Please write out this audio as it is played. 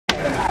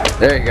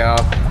There you go. A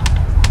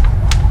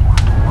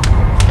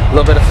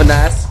little bit of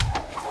finesse.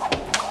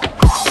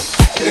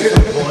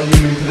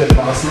 Volume into that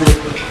muscle.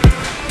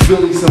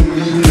 Building some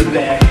meat in the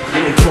back.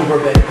 In a Cobra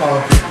Back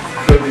Workout.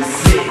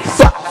 36.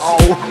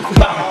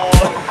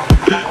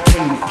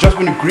 Just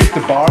when you grip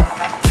the bar,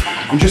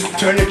 and just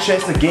turn your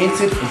chest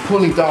against it and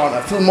pulling down.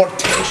 I feel more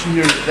tension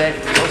here in the back,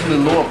 also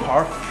in the lower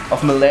part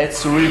of my lats,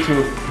 so really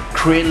to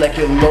create like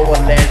a lower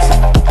lats.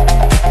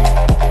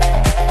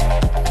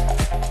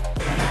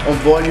 On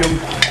volume,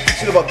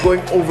 it's all about going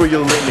over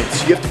your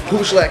limits. You have to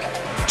push like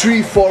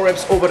 3-4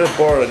 reps over that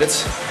bar.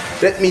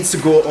 That means to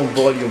go on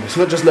volume. It's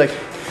not just like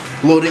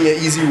loading an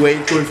easy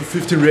weight, going for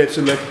 15 reps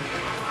and like,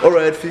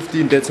 alright,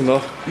 15, that's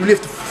enough. You really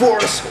have to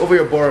force over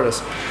your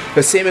bars.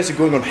 The same as you're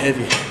going on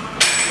heavy.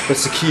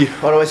 That's the key,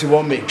 otherwise you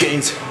won't make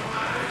gains.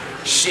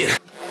 Shit.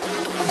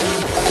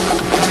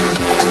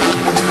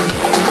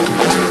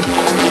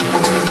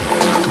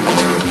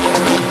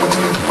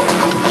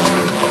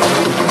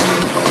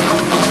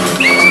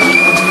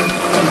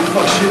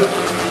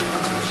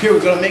 Here we're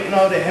gonna make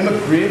now the hammer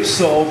grip,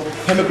 so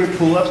hammer grip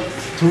pull up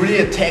to really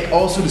attack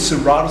also the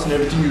serratos and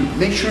everything. You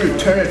make sure you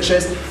turn your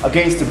chest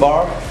against the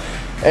bar,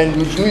 and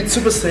we do it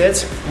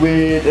supersets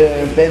with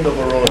bend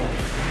over roll.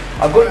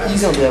 I'm going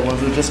easy on that one,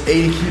 so just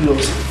 80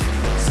 kilos.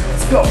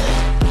 Let's go.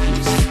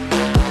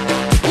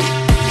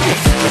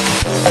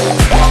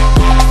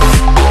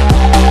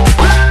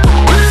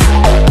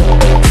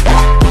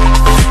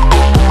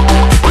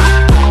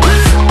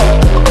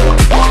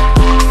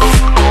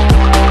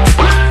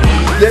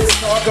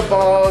 Let's talk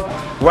about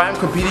why I'm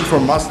competing for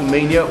Muscle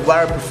Mania,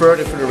 why I prefer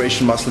the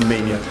Federation Muscle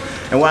Mania,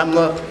 and why I'm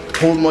not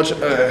hold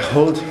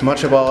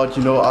much about,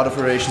 you know, other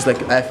federations like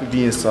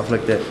IFBB and stuff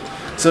like that.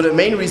 So the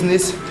main reason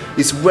is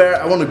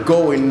where I want to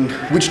go, in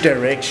which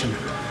direction.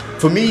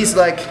 For me, it's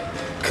like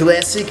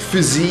classic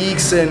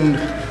physiques and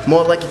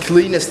more like a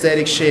clean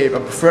aesthetic shape. I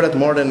prefer that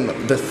more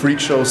than the freak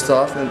show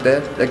stuff and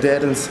that, like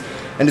that.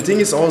 And the thing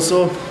is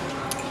also,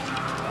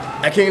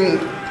 how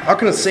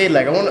can I say it,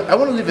 like I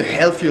want to live a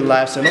healthier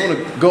lifestyle. I want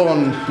to go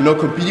on, you know,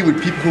 competing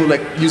with people who are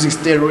like using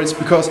steroids,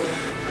 because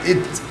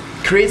it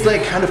creates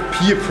like kind of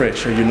peer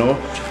pressure, you know,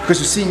 because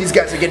you're seeing these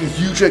guys are getting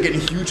huger and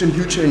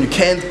huger, and you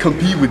can't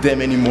compete with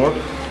them anymore.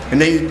 And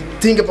then you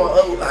think about,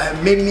 oh, I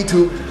maybe need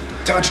to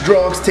touch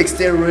drugs, take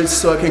steroids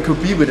so I can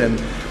compete with them.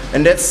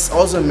 And that's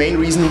also a main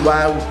reason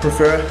why I would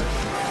prefer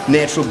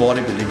natural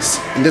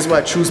bodybuilding. And that's why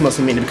I choose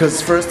Muscle Mania, because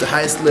it's first the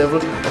highest level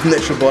of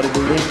natural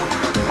bodybuilding.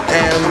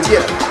 And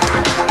yeah.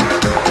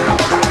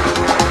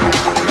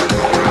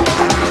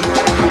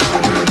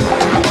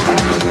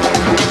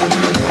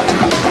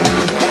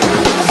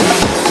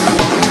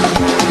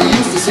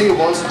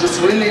 Once,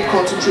 just really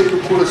concentrate to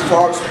pull as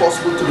far as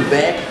possible to the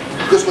back,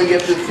 because when you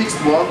have the fixed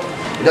one,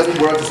 it doesn't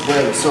work as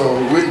well. So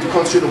really to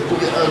concentrate on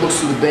pulling your elbows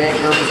to the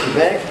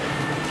back,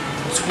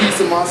 squeeze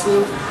the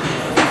muscle,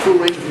 full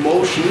range of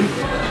motion,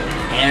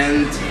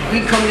 and we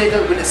combine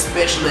that with a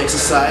special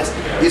exercise.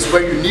 Is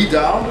where you knee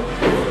down,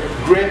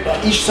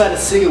 grab each side a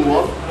single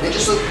one, and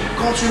just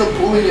concentrate on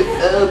pulling your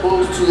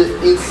elbows to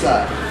the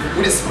inside.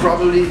 Which is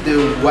probably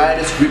the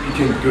widest grip you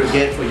can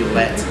get for your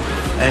lats,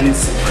 and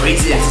it's a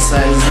crazy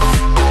exercise.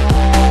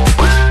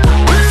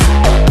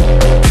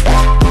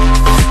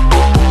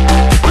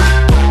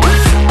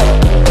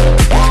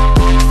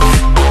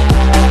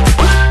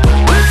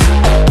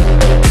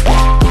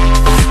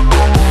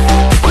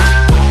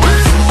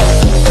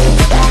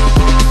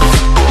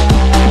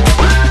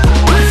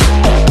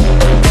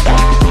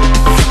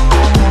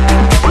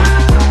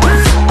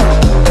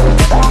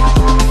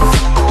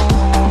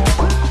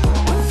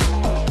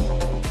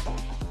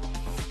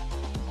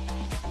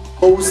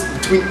 Pose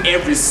between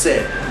every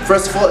set.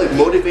 First of all, it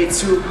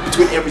motivates you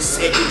between every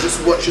set. You just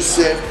watch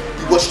yourself,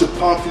 you watch the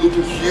pump, you're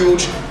looking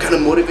huge, kind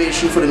of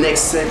motivation for the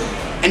next set.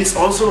 And it's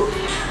also,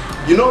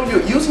 you know,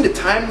 you're using the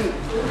time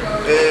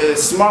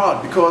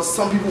smart, because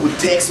some people would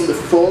text on the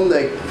phone,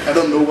 like, I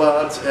don't know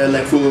what,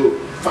 like for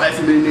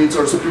 5 minutes,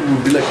 or some people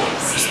would be like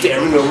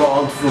staring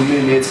around for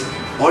minutes.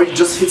 Or you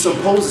just hit some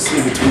poses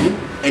in between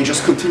and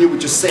just continue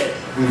with your set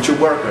and with your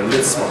workout.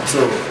 That's smart.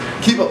 So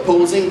keep up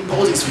posing.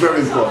 Posing is very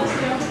important.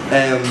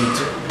 And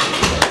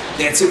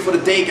that's it for the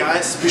day,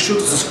 guys. Be sure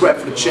to subscribe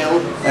for the channel,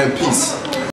 and peace.